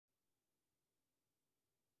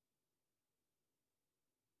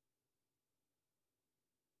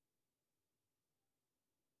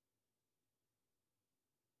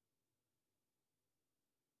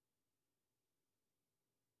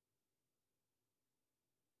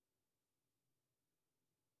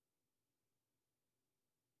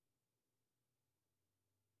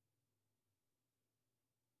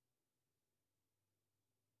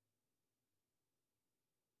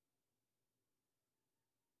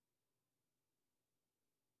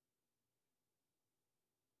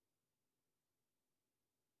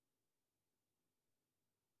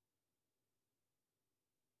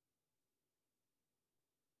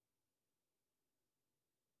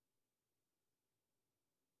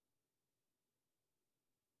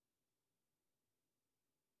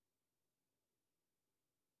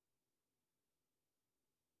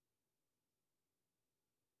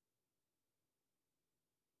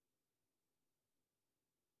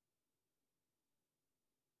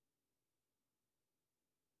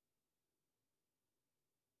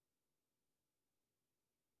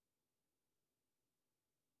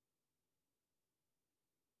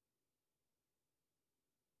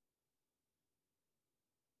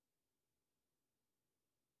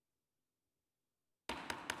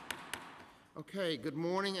Okay, good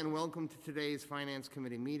morning and welcome to today's Finance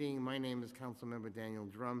Committee meeting. My name is Councilmember Daniel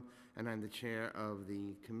Drum, and I'm the chair of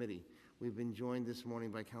the committee. We've been joined this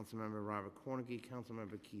morning by Councilmember Robert Cornegy,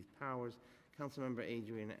 Councilmember Keith Powers, Councilmember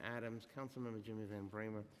Adrian Adams, Councilmember Jimmy Van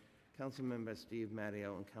Bramer, Councilmember Steve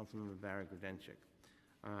Matteo, and Councilmember Barry Grudenchik.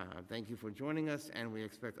 Thank you for joining us, and we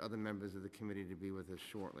expect other members of the committee to be with us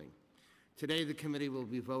shortly. Today, the committee will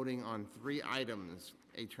be voting on 3 items: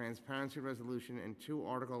 a transparency resolution and 2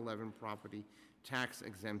 Article 11 property tax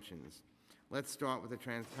exemptions. Let's start with the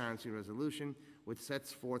transparency resolution, which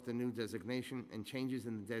sets forth the new designation and changes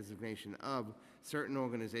in the designation of certain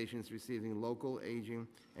organizations receiving local, aging,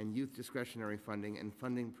 and youth discretionary funding and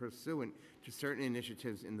funding pursuant to certain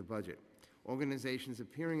initiatives in the budget. Organizations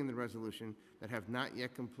appearing in the resolution that have not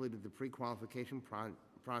yet completed the pre-qualification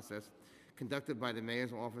process conducted by the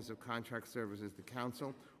Mayor's Office of Contract Services, the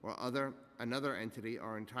Council, or another entity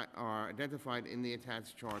are identified in the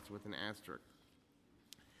attached charts with an asterisk.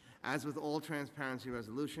 As with all transparency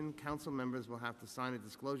resolution, Council members will have to sign a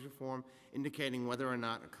disclosure form indicating whether or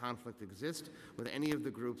not a conflict exists with any of the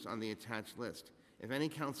groups on the attached list. If any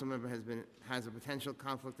Council member has a potential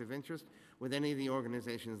conflict of interest with any of the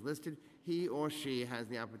organizations listed, he or she has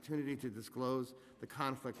the opportunity to disclose the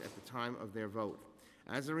conflict at the time of their vote.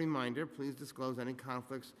 As a reminder, please disclose any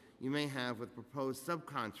conflicts you may have with proposed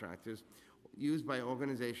subcontractors used by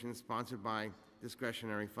organizations sponsored by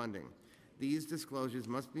discretionary funding. These disclosures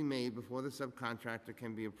must be made before the subcontractor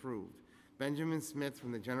can be approved. Benjamin Smith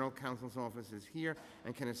from the General Counsel's Office is here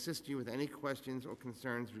and can assist you with any questions or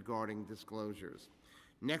concerns regarding disclosures.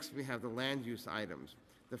 Next, we have the land use items.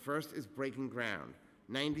 The first is breaking ground,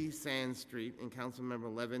 90 Sand Street in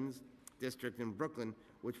Councilmember Levin's district in Brooklyn,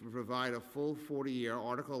 which would provide a full 40-year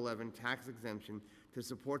Article 11 tax exemption to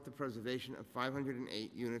support the preservation of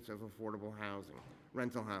 508 units of affordable housing,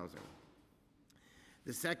 rental housing.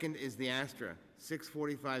 The second is the Astra,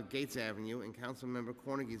 645 Gates Avenue in Councilmember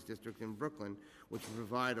Cornegy's district in Brooklyn, which would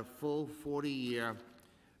provide a full 40-year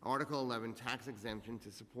Article 11 tax exemption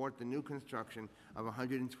to support the new construction of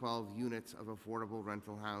 112 units of affordable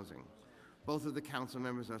rental housing. Both of the council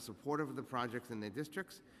members are supportive of the projects in their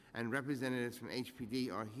districts, and representatives from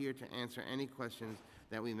HPD are here to answer any questions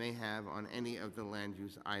that we may have on any of the land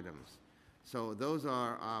use items. So those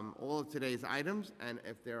are all of today's items, and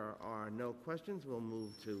if there are no questions, we'll move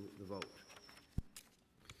to the vote.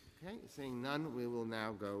 Okay, seeing none, we will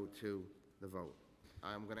now go to the vote.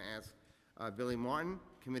 I'm going to ask Billy Martin,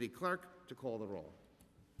 committee clerk, to call the roll.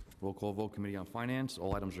 Roll call vote, Committee on Finance.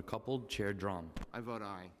 All items are coupled. Chair Drum. I vote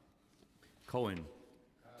aye. Cohen.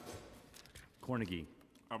 Cornegy.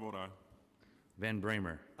 I vote aye. Van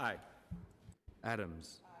Bramer. Aye.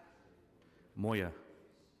 Adams. Aye. Moya.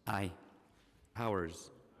 Aye.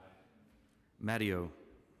 Powers. Aye. Matteo.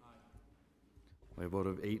 Aye. By a vote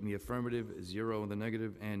of 8 in the affirmative, 0 in the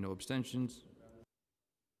negative, and no abstentions.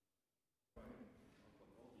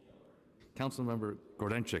 Councilmember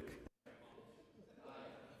Grudenchik.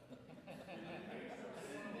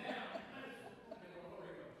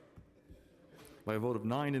 By a vote of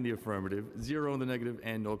 9 in the affirmative, 0 in the negative,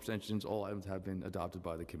 and no abstentions, all items have been adopted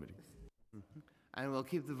by the committee. And we'll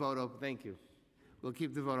keep the vote open. Thank you. We'll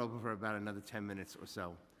keep the vote open for about another 10 minutes or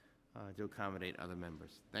so to accommodate other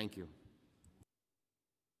members. Thank you.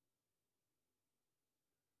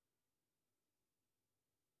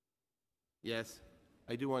 Yes.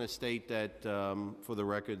 I do want to state that, for the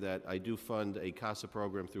record, that I do fund a CASA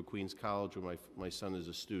program through Queens College where my son is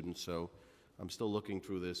a student, so I'm still looking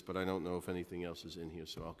through this, but I don't know if anything else is in here,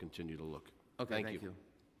 so I'll continue to look. Okay, thank you.